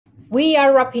We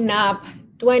are wrapping up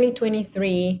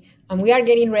 2023 and we are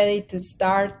getting ready to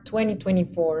start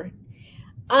 2024.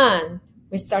 And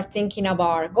we start thinking about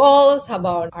our goals,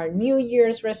 about our New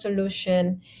Year's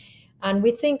resolution, and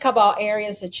we think about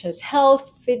areas such as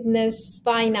health, fitness,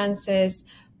 finances,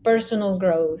 personal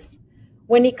growth.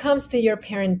 When it comes to your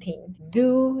parenting,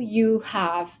 do you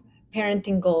have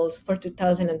parenting goals for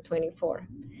 2024?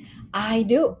 I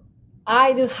do.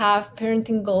 I do have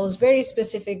parenting goals, very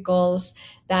specific goals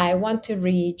that I want to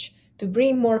reach to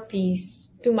bring more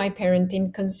peace to my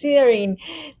parenting, considering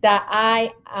that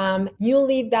I am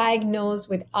newly diagnosed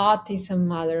with autism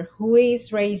mother who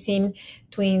is raising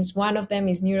twins. One of them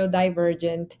is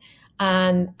neurodivergent.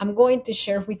 And I'm going to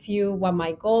share with you what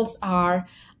my goals are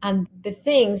and the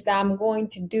things that I'm going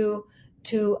to do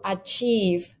to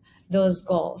achieve those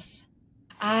goals.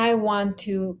 I want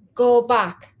to go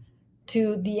back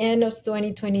to the end of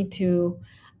 2022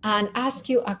 and ask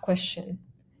you a question.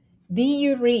 Did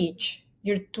you reach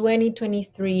your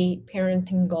 2023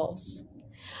 parenting goals?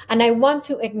 And I want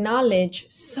to acknowledge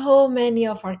so many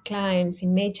of our clients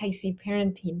in HIC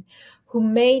Parenting who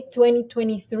made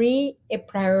 2023 a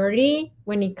priority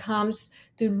when it comes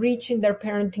to reaching their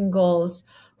parenting goals,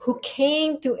 who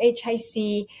came to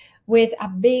HIC with a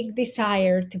big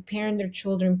desire to parent their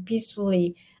children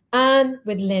peacefully and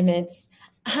with limits.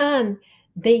 And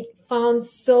they found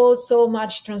so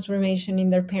much transformation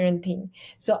in their parenting.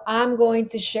 So I'm going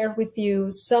to share with you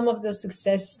some of the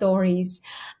success stories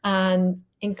and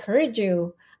encourage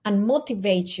you and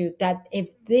motivate you that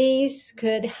if this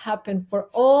could happen for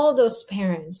all those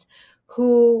parents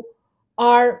who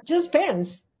are just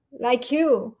parents like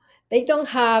you, they don't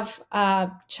have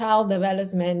a child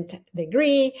development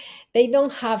degree, they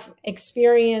don't have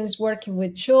experience working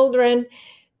with children,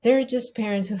 they're just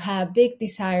parents who have a big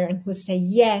desire and who say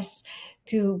yes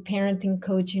to parenting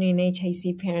coaching in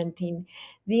HIC Parenting.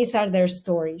 These are their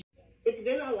stories. It's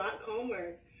been a lot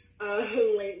calmer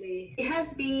lately. It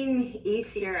has been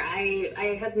easier.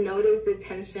 I have noticed the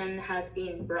tension has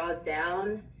been brought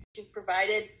down.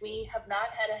 Provided we have not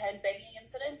had a head banging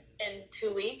incident in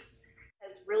 2 weeks,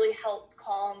 has really helped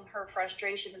calm her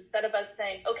frustration. Instead of us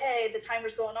saying, okay, the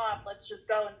timer's going off, let's just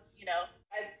go and,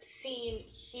 I've seen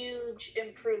huge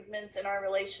improvements in our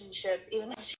relationship, even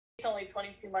though she's only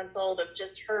 22 months old, of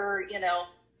just her,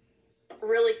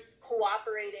 really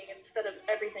cooperating instead of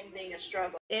everything being a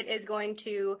struggle. It is going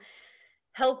to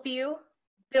help you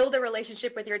build a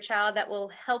relationship with your child that will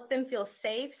help them feel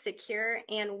safe, secure,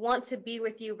 and want to be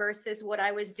with you versus what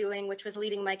I was doing, which was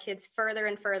leading my kids further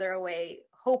and further away,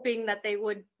 hoping that they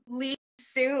would leave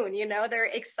soon. They're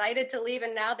excited to leave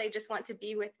and now they just want to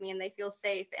be with me and they feel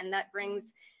safe. And that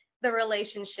brings the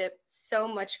relationship so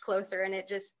much closer, and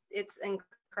it's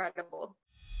incredible.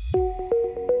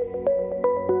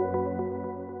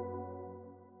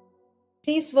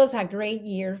 This was a great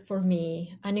year for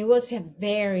me, and it was a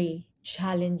very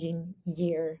challenging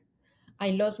year.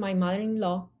 I lost my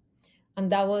mother-in-law,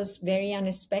 and that was very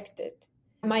unexpected.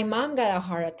 My mom got a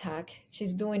heart attack.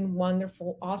 She's doing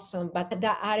wonderful, awesome, but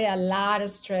that added a lot of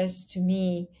stress to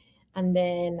me. And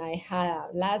then I had a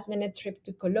last-minute trip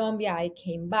to Colombia. I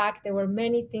came back. There were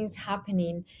many things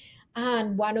happening.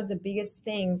 And one of the biggest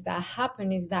things that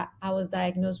happened is that I was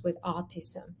diagnosed with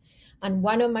autism. And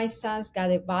one of my sons got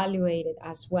evaluated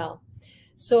as well.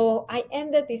 So I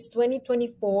ended this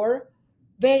 2024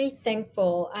 very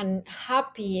thankful and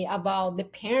happy about the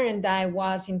parent that I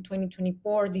was in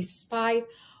 2024, despite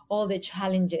all the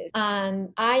challenges.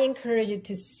 And I encourage you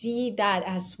to see that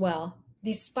as well.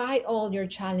 Despite all your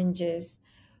challenges,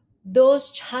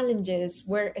 those challenges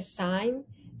were a sign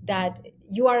that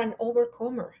you are an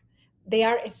overcomer. They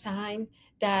are a sign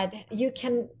that you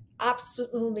can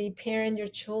absolutely parent your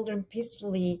children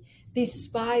peacefully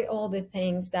despite all the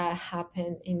things that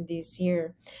happened in this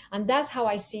year. And that's how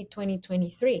I see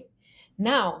 2023.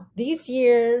 Now, this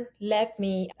year left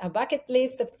me a bucket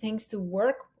list of things to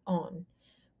work on.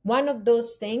 One of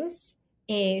those things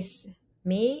is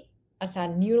me as a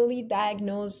newly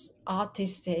diagnosed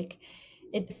autistic.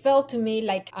 It felt to me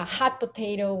like a hot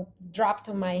potato dropped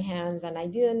on my hands and I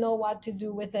didn't know what to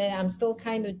do with it. I'm still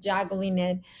kind of juggling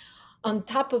it on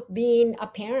top of being a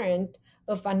parent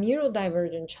of a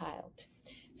neurodivergent child.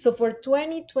 So for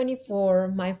 2024,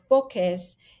 my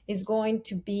focus is going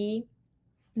to be,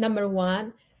 number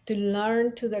one, to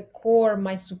learn to the core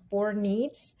my support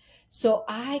needs so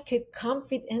I could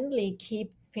confidently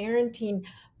keep parenting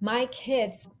my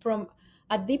kids from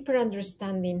a deeper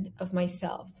understanding of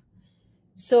myself.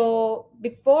 So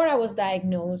before I was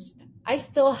diagnosed, I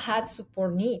still had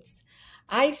support needs.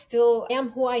 I still am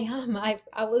who I am. I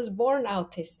was born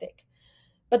autistic.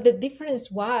 But the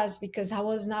difference was because I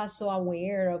was not so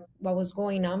aware of what was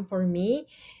going on for me,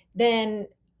 then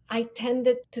I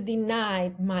tended to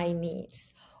deny my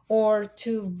needs or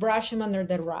to brush them under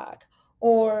the rug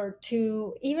or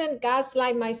to even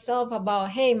gaslight myself about,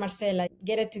 hey, Marcela,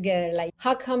 get it together. Like,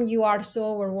 how come you are so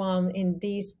overwhelmed in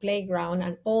this playground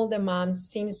and all the moms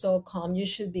seem so calm? You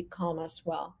should be calm as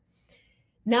well.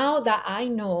 Now that I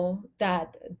know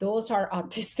that those are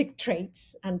autistic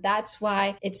traits, and that's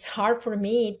why it's hard for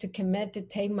me to commit to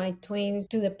take my twins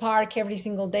to the park every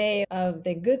single day of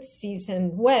the good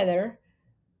season weather,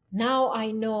 now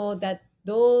I know that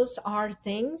those are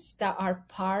things that are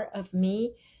part of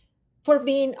me for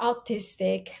being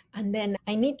autistic. And then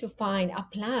I need to find a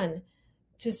plan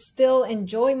to still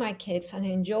enjoy my kids and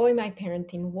enjoy my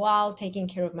parenting while taking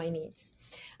care of my needs.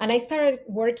 And I started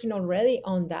working already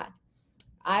on that.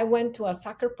 I went to a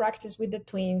soccer practice with the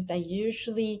twins that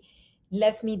usually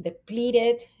left me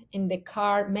depleted in the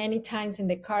car. Many times in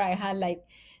the car, I had like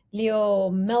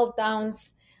little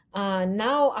meltdowns.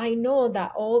 Now I know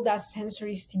that all that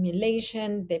sensory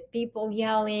stimulation, the people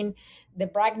yelling, the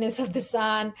brightness of the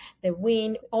sun, the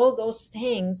wind, all those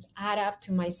things add up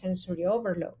to my sensory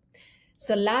overload.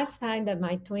 So last time that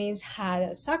my twins had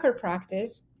a soccer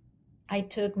practice, I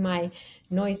took my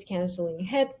noise canceling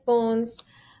headphones.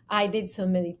 I did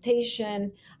some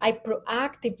meditation. I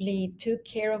proactively took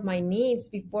care of my needs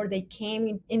before they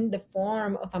came in the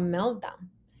form of a meltdown.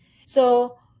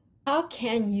 So, how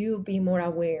can you be more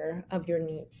aware of your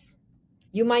needs?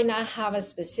 You might not have a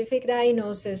specific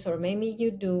diagnosis, or maybe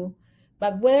you do,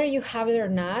 but whether you have it or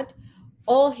not,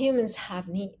 all humans have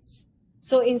needs.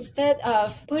 So instead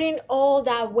of putting all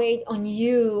that weight on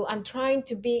you and trying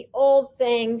to be all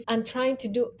things and trying to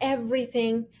do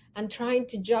everything and trying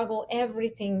to juggle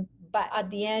everything, but at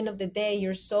the end of the day,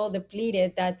 you're so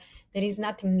depleted that there is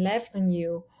nothing left on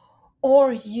you,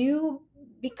 or you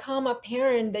become a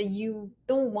parent that you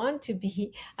don't want to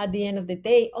be at the end of the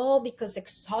day, all because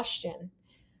exhaustion.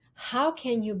 How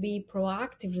can you be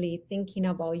proactively thinking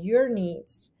about your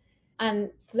needs and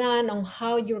plan on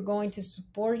how you're going to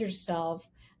support yourself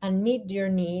and meet your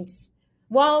needs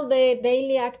while the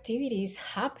daily activities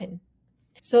happen?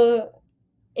 So,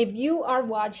 if you are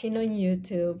watching on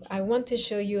YouTube, I want to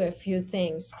show you a few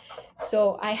things.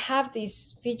 So, I have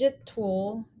this fidget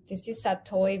tool. This is a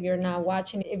toy if you're not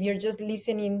watching. If you're just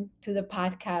listening to the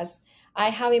podcast, I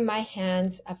have in my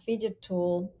hands a fidget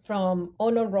tool from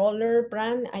Ono Roller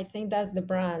brand. I think that's the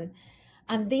brand.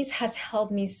 And this has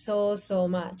helped me so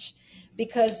much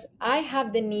because I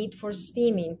have the need for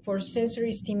steaming, for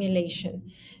sensory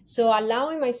stimulation. So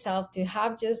allowing myself to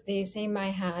have just this in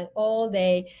my hand all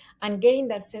day and getting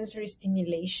that sensory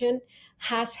stimulation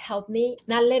has helped me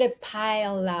not let it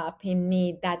pile up in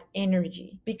me, that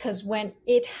energy. Because when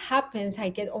it happens, I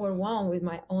get overwhelmed with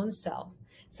my own self.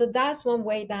 So that's one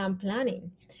way that I'm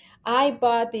planning. I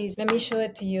bought these, let me show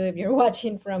it to you if you're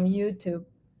watching from YouTube,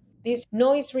 these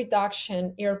noise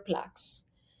reduction earplugs.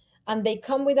 And they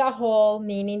come with a hole,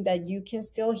 meaning that you can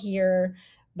still hear,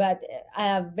 but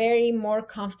a very more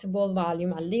comfortable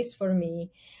volume, at least for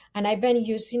me. And I've been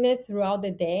using it throughout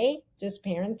the day, just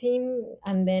parenting.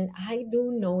 And then I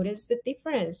do notice the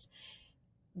difference.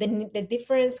 The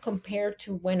difference compared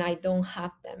to when I don't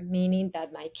have them, meaning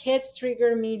that my kids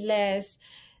trigger me less,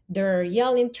 their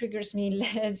yelling triggers me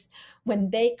less, when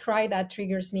they cry, that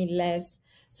triggers me less.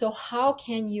 So how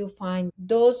can you find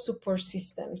those support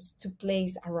systems to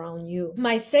place around you?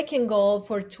 My second goal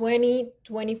for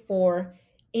 2024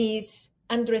 is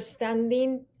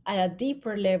understanding at a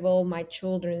deeper level my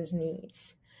children's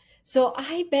needs. So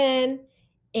I've been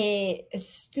a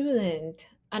student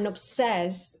and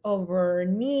obsessed over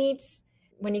needs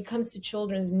when it comes to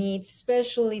children's needs,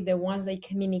 especially the ones they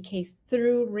communicate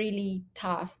through really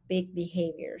tough, big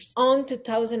behaviors. On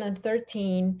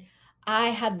 2013, I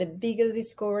had the biggest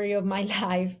discovery of my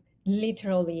life,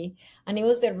 literally, and it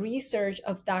was the research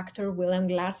of Dr. William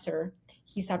Glasser.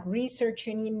 He's a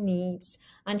researcher in needs,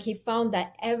 and he found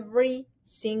that every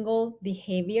single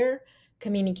behavior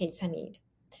communicates a need.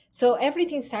 So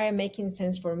everything started making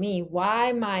sense for me.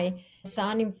 Why my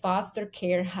son in foster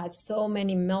care had so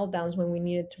many meltdowns when we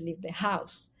needed to leave the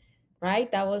house, right?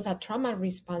 That was a trauma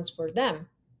response for them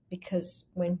because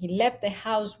when he left the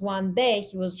house one day,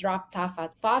 he was dropped off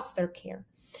at foster care.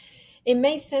 It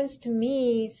made sense to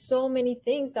me, so many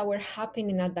things that were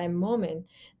happening at that moment,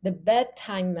 the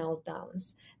bedtime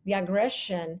meltdowns, the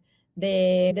aggression,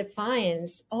 the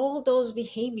defiance, all those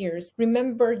behaviors.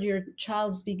 Remember your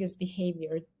child's biggest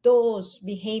behavior. Those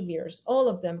behaviors, all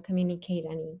of them communicate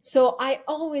a need. So I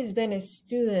always been a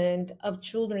student of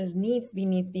children's needs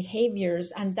beneath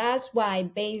behaviors, and that's why I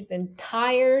based the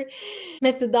entire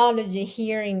methodology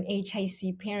here in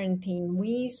HIC Parenting.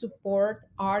 We support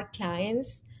our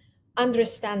clients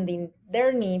understanding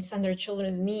their needs and their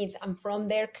children's needs, and from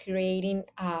there creating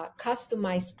a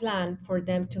customized plan for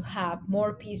them to have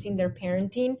more peace in their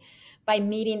parenting by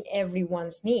meeting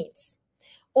everyone's needs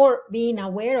or being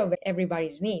aware of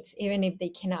everybody's needs, even if they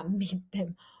cannot meet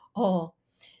them all.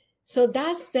 So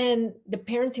that's been the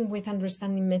parenting with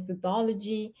understanding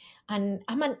methodology, and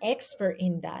I'm an expert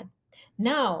in that.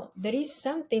 Now, there is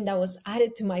something that was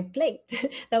added to my plate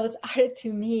that was added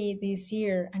to me this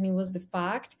year, and it was the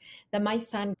fact that my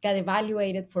son got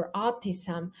evaluated for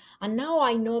autism, and now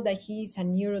I know that he is a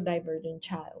neurodivergent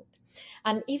child.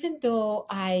 And even though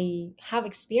I have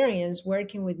experience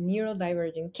working with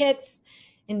neurodivergent kids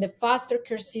in the foster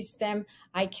care system,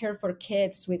 I care for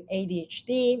kids with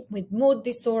ADHD, with mood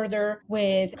disorder,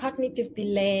 with cognitive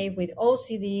delay, with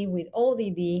OCD, with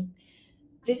ODD.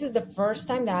 This is the first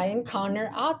time that I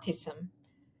encounter autism.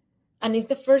 And it's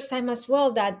the first time as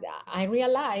well that I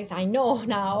realize, I know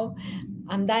now,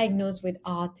 I'm diagnosed with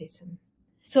autism.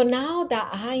 So now that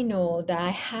I know that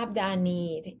I have that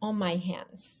need on my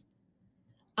hands,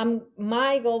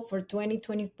 my goal for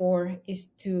 2024 is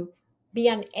to be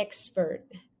an expert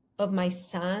of my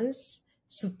son's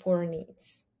support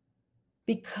needs.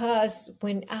 Because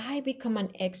when I become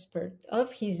an expert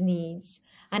of his needs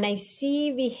and I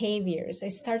see behaviors, I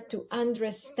start to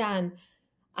understand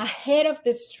ahead of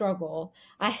the struggle,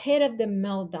 ahead of the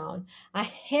meltdown,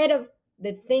 ahead of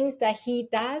the things that he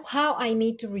does, how I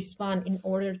need to respond in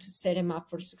order to set him up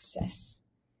for success.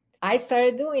 I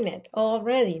started doing it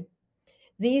already.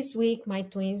 This week, my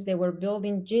twins, they were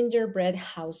building gingerbread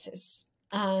houses.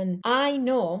 And I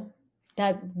know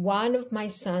that one of my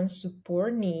son's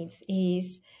support needs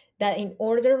is that in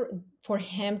order for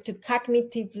him to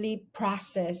cognitively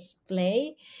process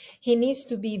play, he needs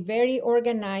to be very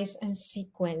organized and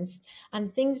sequenced,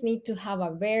 and things need to have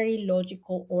a very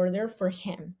logical order for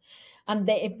him. And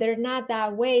if they're not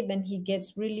that way, then he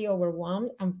gets really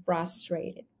overwhelmed and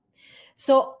frustrated.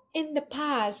 So in the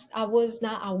past, I was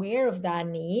not aware of that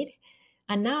need,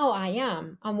 and now I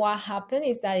am. And what happened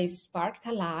is that it sparked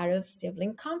a lot of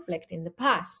sibling conflict in the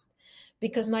past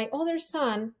because my older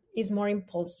son is more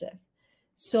impulsive.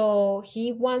 So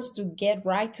he wants to get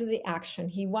right to the action.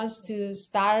 He wants to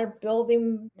start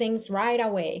building things right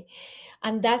away.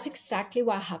 And that's exactly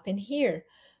what happened here.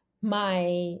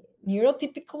 My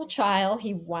neurotypical child,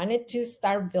 he wanted to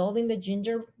start building the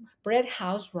gingerbread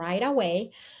house right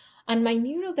away. And my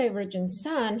neurodivergent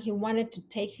son, he wanted to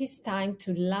take his time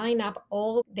to line up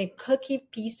all the cookie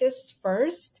pieces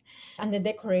first and the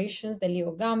decorations, the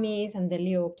Leo gummies and the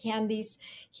Leo candies.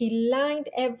 He lined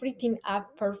everything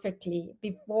up perfectly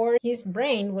before his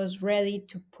brain was ready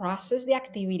to process the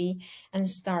activity and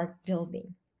start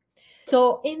building.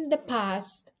 So in the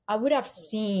past, I would have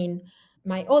seen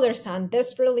my other son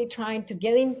desperately trying to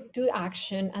get into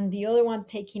action and the other one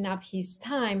taking up his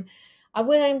time. I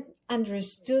would have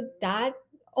understood that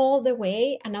all the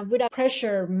way, and I would have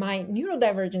pressured my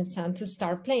neurodivergent son to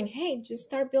start playing. Hey, just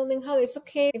start building house. It's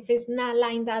okay if it's not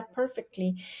lined up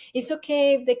perfectly. It's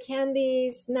okay if the candy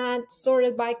is not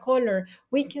sorted by color.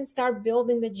 We can start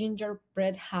building the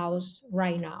gingerbread house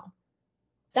right now.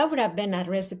 That would have been a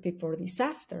recipe for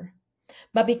disaster.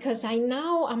 But because I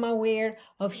now am aware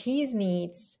of his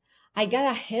needs, I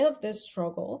got ahead of the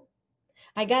struggle.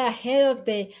 I got ahead of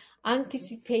the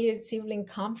anticipated sibling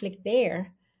conflict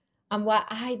there. And what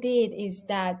I did is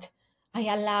that I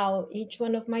allow each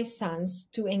one of my sons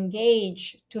to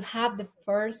engage, to have the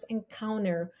first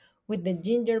encounter with the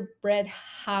gingerbread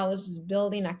house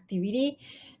building activity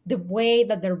the way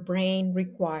that their brain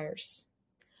requires.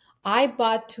 I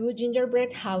bought 2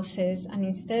 gingerbread houses, and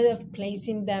instead of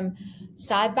placing them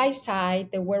side by side,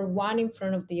 they were one in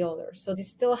front of the other. So they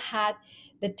still had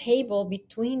the table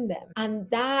between them. And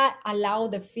that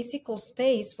allowed the physical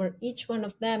space for each one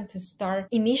of them to start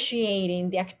initiating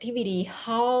the activity,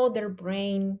 how their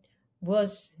brain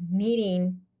was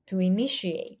needing to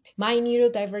initiate. My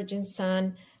neurodivergent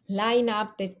son lined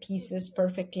up the pieces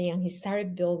perfectly and he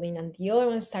started building, and the other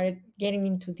one started getting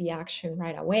into the action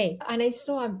right away. And I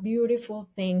saw a beautiful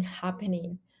thing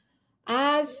happening.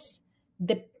 As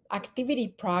the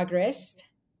activity progressed,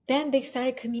 then they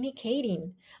started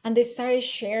communicating and they started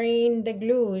sharing the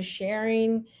glue,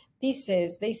 sharing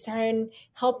pieces. They started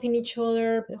helping each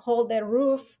other hold the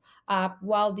roof up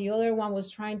while the other one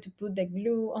was trying to put the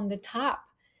glue on the top.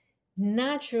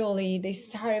 naturally they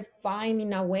started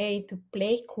finding a way to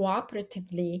play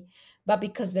cooperatively, but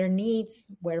because their needs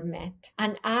were met.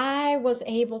 And I was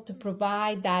able to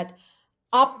provide that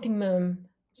optimum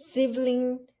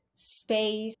sibling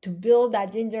space to build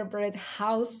that gingerbread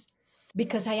house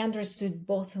because I understood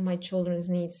both of my children's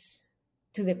needs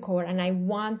to the core, and I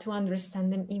want to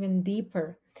understand them even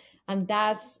deeper. And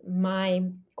that's my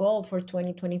goal for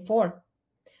 2024.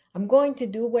 I'm going to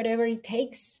do whatever it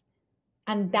takes.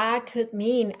 And that could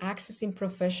mean accessing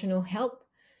professional help,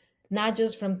 not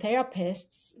just from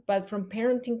therapists, but from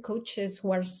parenting coaches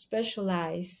who are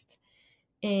specialized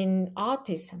in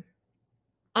autism.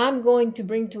 I'm going to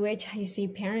bring to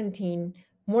HIC Parenting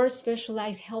more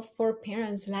specialized help for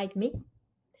parents like me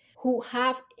who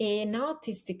have an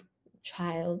autistic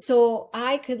child. So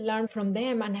I could learn from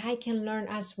them, and I can learn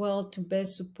as well to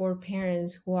best support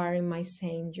parents who are in my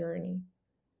same journey.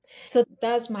 So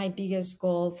that's my biggest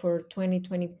goal for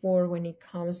 2024 when it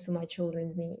comes to my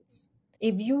children's needs.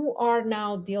 If you are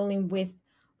now dealing with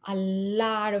a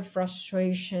lot of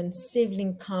frustration,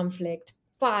 sibling conflict,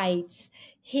 fights,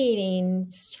 hitting,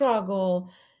 struggle,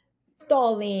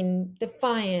 stalling,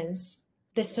 defiance,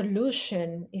 the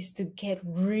solution is to get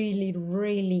really,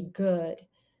 really good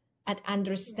at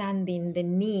understanding the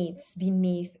needs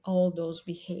beneath all those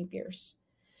behaviors.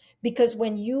 Because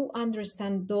when you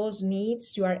understand those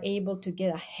needs, you are able to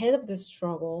get ahead of the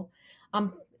struggle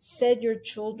and set your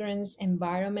children's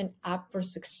environment up for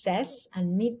success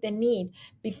and meet the need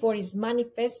before it's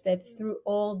manifested through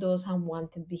all those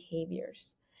unwanted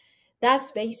behaviors.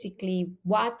 That's basically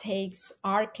what takes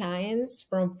our clients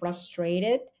from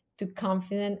frustrated to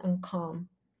confident and calm.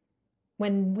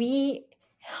 When we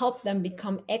help them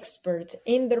become experts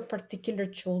in their particular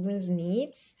children's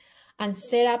needs and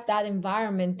set up that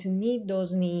environment to meet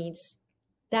those needs,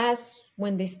 that's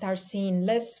when they start seeing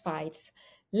less fights,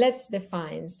 less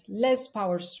defiance, less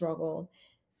power struggle,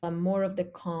 and more of the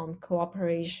calm,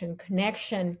 cooperation,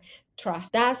 connection,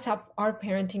 trust. That's our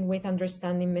parenting with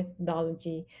understanding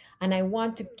methodology. And I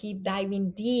want to keep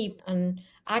diving deep and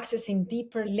accessing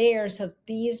deeper layers of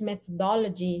this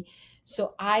methodology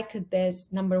so I could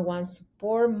best, number one,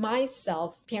 support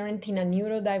myself parenting a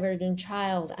neurodivergent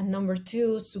child, and number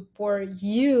two, support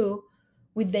you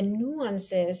with the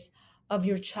nuances of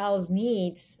your child's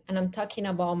needs. And I'm talking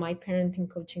about my parenting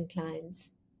coaching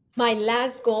clients. My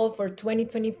last goal for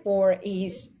 2024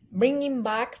 is bringing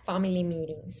back family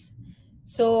meetings.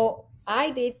 So I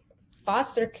did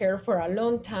foster care for a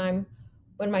long time.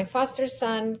 When my foster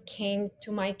son came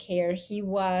to my care, he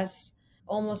was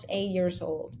almost 8 years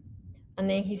old. And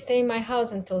then he stayed in my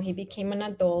house until he became an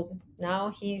adult. Now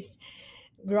he's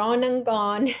grown and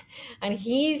gone, and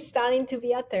he's starting to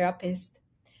be a therapist.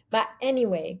 But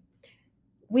anyway,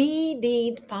 we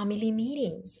did family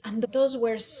meetings, and those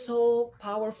were so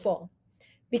powerful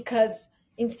because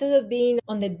instead of being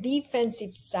on the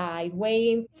defensive side,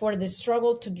 waiting for the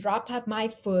struggle to drop at my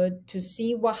foot to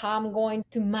see how I'm going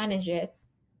to manage it,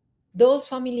 those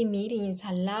family meetings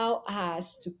allow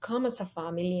us to come as a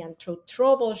family and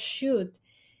troubleshoot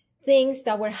things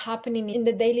that were happening in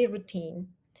the daily routine,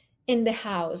 in the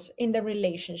house, in the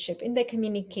relationship, in the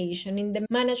communication, in the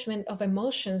management of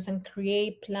emotions, and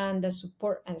create plans that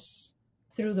support us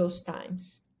through those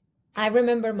times. I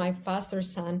remember my foster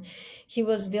son, he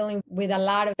was dealing with a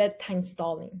lot of bedtime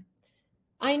stalling.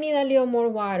 I need a little more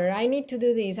water. I need to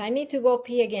do this. I need to go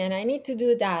pee again. I need to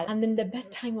do that. And then the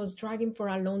bedtime was dragging for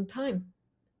a long time.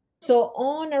 So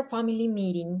on our family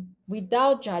meeting,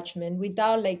 without judgment,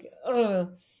 without like,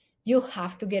 you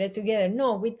have to get it together.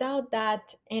 No, without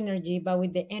that energy, but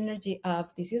with the energy of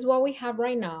this is what we have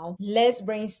right now. Let's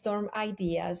brainstorm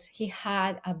ideas. He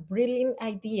had a brilliant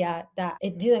idea that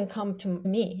it didn't come to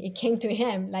me. It came to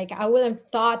him. Like I wouldn't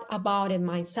have thought about it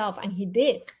myself. And he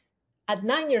did at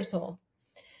 9 years old.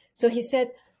 So he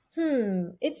said,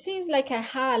 it seems like I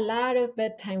had a lot of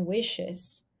bedtime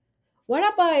wishes.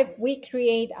 What about if we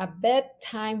create a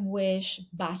bedtime wish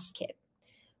basket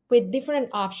with different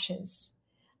options?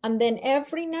 And then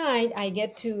every night I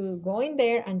get to go in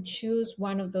there and choose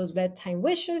one of those bedtime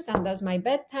wishes. And that's my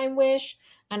bedtime wish.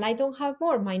 And I don't have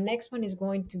more. My next one is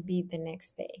going to be the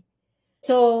next day.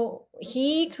 So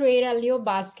he created a little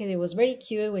basket. It was very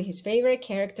cute with his favorite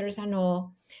characters and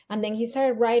all. And then he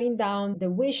started writing down the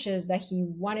wishes that he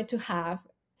wanted to have.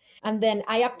 And then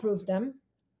I approved them,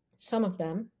 some of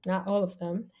them, not all of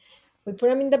them. We put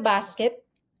them in the basket.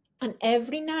 And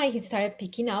every night he started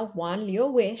picking out one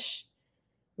little wish,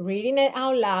 reading it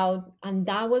out loud, and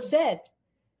that was it.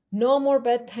 No more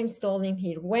bedtime stalling.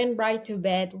 He went right to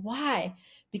bed. Why?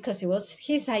 Because it was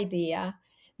his idea.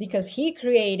 because he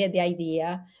created the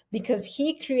idea, because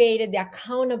he created the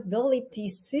accountability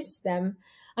system,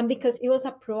 and because it was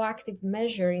a proactive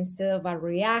measure instead of a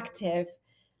reactive,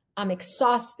 I'm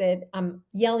exhausted, I'm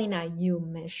yelling at you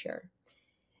measure.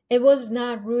 It was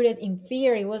not rooted in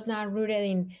fear. It was not rooted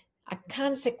in a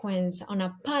consequence, on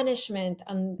a punishment,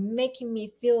 on making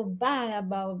me feel bad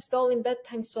about stolen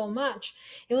bedtime so much.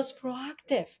 It was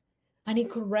proactive, and he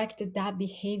corrected that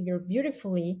behavior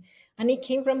beautifully. And it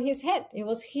came from his head. It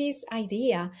was his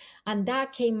idea. And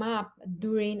that came up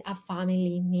during a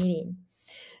family meeting.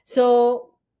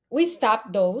 So we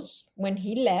stopped those when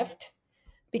he left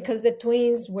because the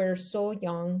twins were so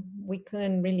young. We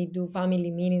couldn't really do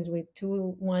family meetings with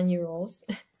 2 1-year-olds.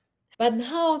 But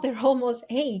now they're almost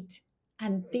 8.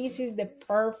 And this is the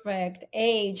perfect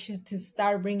age to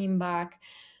start bringing back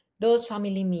those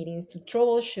family meetings to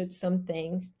troubleshoot some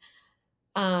things.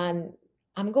 And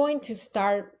I'm going to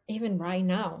start even right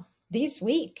now. This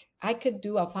week, I could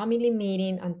do a family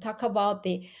meeting and talk about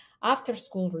the after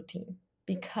school routine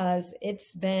because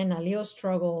it's been a little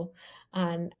struggle.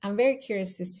 And I'm very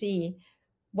curious to see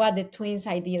what the twins'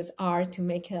 ideas are to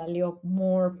make it a little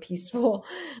more peaceful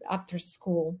after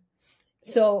school.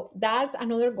 So that's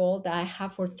another goal that I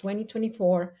have for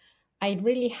 2024. I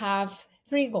really have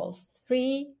 3 goals,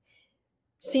 3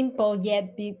 simple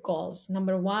yet big goals.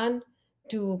 Number 1,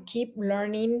 to keep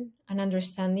learning and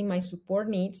understanding my support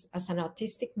needs as an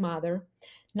autistic mother.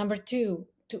 Number 2,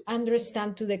 to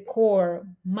understand to the core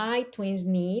my twins'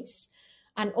 needs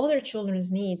and other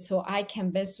children's needs so I can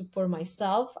best support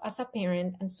myself as a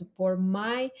parent and support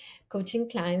my coaching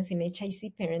clients in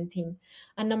HIC parenting.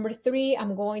 And number 3,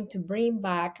 I'm going to bring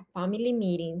back family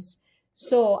meetings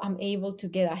so I'm able to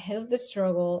get ahead of the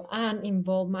struggle and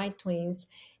involve my twins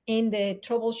in the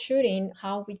troubleshooting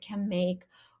how we can make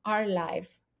our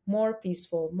life more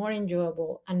peaceful, more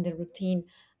enjoyable, and the routine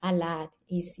a lot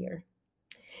easier.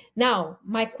 Now,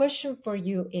 my question for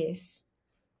you is,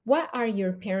 what are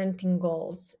your parenting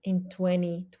goals in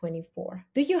 2024?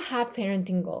 Do you have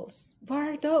parenting goals? What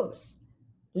are those?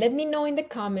 Let me know in the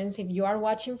comments if you are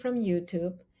watching from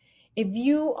YouTube. If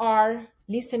you are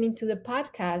listening to the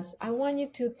podcast, I want you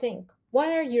to think, what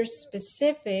are your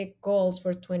specific goals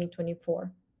for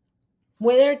 2024?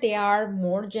 Whether they are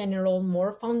more general,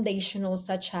 more foundational,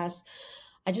 such as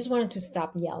I just wanted to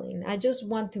stop yelling. I just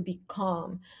want to be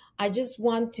calm. I just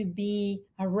want to be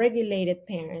a regulated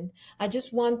parent. I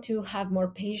just want to have more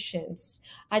patience.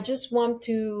 I just want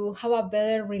to have a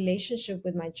better relationship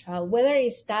with my child. Whether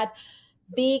it's that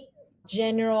big,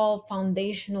 general,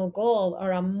 foundational goal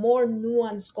or a more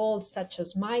nuanced goal, such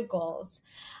as my goals,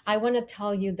 I want to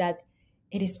tell you that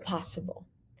it is possible.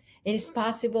 It is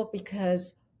possible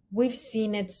because we've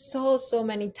seen it so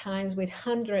many times with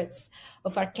hundreds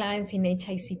of our clients in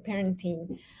HIC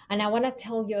parenting. And I want to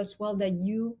tell you as well that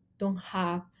you don't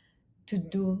have to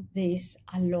do this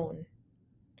alone.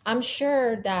 I'm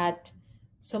sure that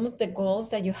some of the goals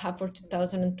that you have for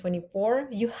 2024,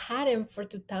 you had them for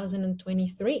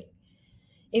 2023.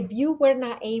 If you were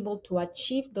not able to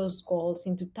achieve those goals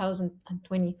in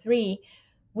 2023,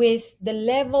 with the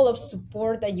level of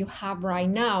support that you have right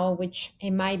now, which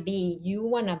it might be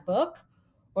you on a book,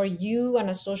 or you on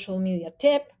a social media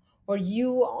tip, or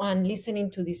you on listening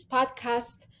to this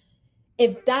podcast,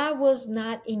 if that was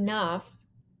not enough,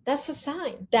 that's a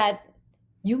sign that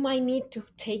you might need to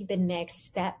take the next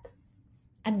step.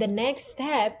 And the next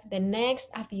step, the next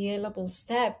available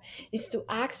step, is to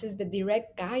access the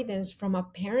direct guidance from a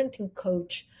parenting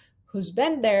coach who's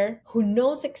been there, who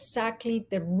knows exactly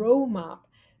the roadmap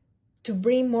to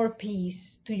bring more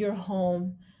peace to your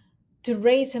home, to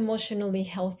raise emotionally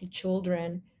healthy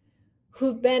children,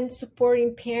 who've been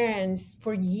supporting parents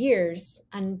for years.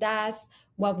 And that's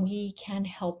what we can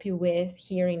help you with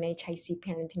here in HIC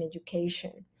Parenting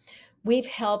Education. We've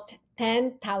helped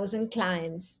 10,000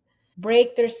 clients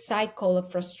break their cycle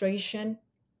of frustration,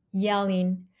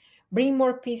 yelling, bring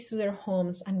more peace to their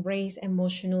homes, and raise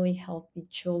emotionally healthy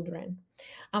children.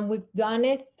 And we've done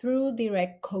it through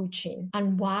direct coaching.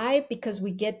 And why? Because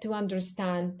we get to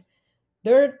understand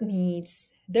their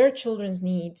needs, their children's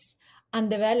needs, and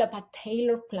develop a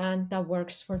tailored plan that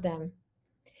works for them.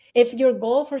 If your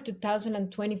goal for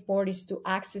 2024 is to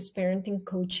access parenting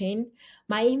coaching,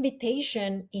 my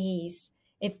invitation is,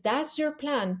 if that's your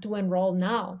plan, to enroll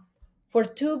now for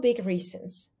 2 big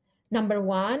reasons. Number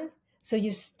 1, so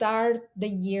you start the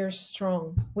year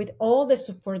strong with all the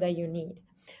support that you need.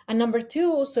 And number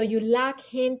 2, so you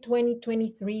lock in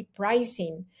 2023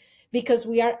 pricing, because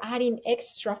we are adding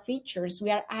extra features,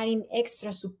 we are adding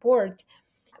extra support,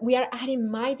 we are adding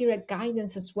my direct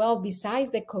guidance as well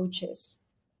besides the coaches.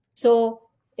 So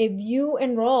if you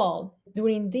enroll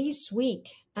during this week,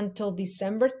 until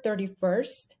December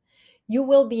 31st, you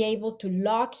will be able to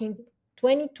lock in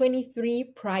 2023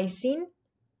 pricing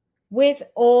with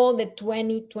all the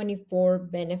 2024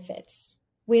 benefits,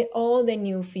 with all the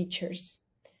new features.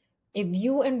 If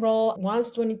you enroll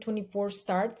once 2024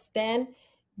 starts, then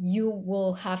you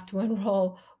will have to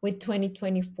enroll with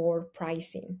 2024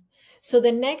 pricing. So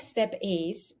the next step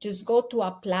is just go to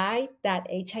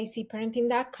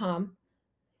apply.hicparenting.com,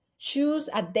 choose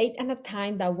a date and a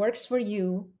time that works for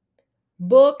you,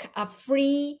 book a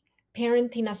free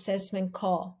parenting assessment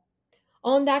call.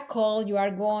 On that call, you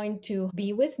are going to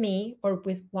be with me or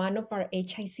with one of our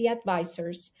HIC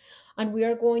advisors, and we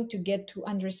are going to get to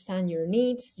understand your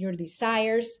needs, your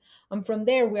desires, and from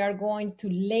there, we are going to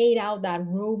lay out that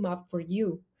roadmap for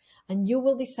you. And you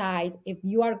will decide if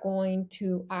you are going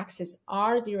to access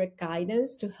our direct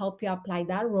guidance to help you apply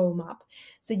that roadmap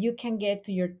so you can get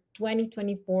to your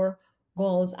 2024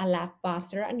 goals a lot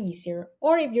faster and easier,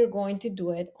 or if you're going to do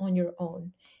it on your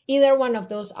own. Either one of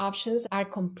those options are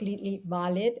completely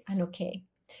valid and okay.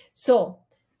 So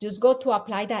just go to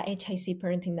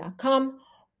apply.hicparenting.com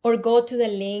or go to the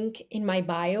link in my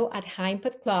bio at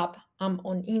HIC Club. I'm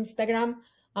on Instagram,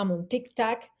 I'm on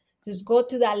TikTok. Just go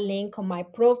to that link on my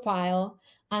profile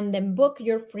and then book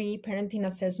your free parenting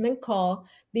assessment call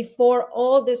before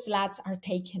all the slots are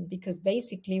taken, because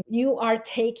basically you are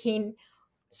taking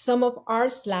some of our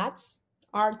slots,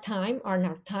 our time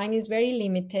is very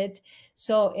limited.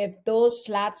 So if those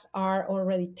slots are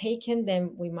already taken,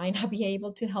 then we might not be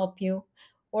able to help you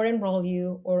or enroll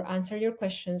you or answer your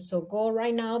questions. So go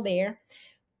right now there,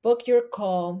 book your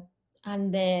call,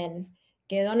 and then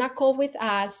get on a call with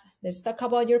us. Let's talk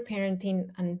about your parenting,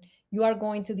 and you are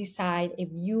going to decide if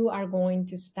you are going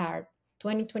to start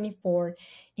 2024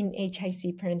 in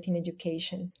HIC Parenting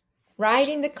Education. Write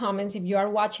in the comments, if you are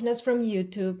watching us from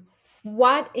YouTube,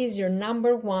 what is your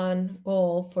number one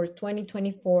goal for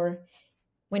 2024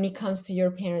 when it comes to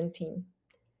your parenting?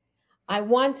 I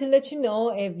want to let you know,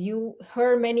 if you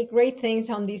heard many great things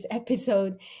on this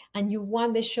episode and you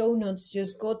want the show notes,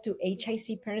 just go to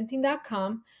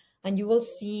hicparenting.com and you will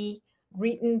see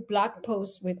written blog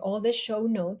posts with all the show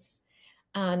notes,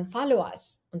 and follow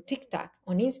us on TikTok,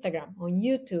 on Instagram, on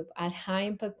YouTube at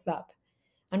HIC Club.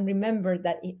 And remember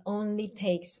that it only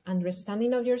takes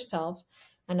understanding of yourself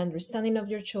and understanding of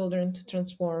your children to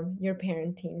transform your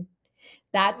parenting.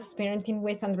 That's Parenting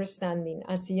with Understanding.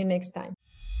 I'll see you next time.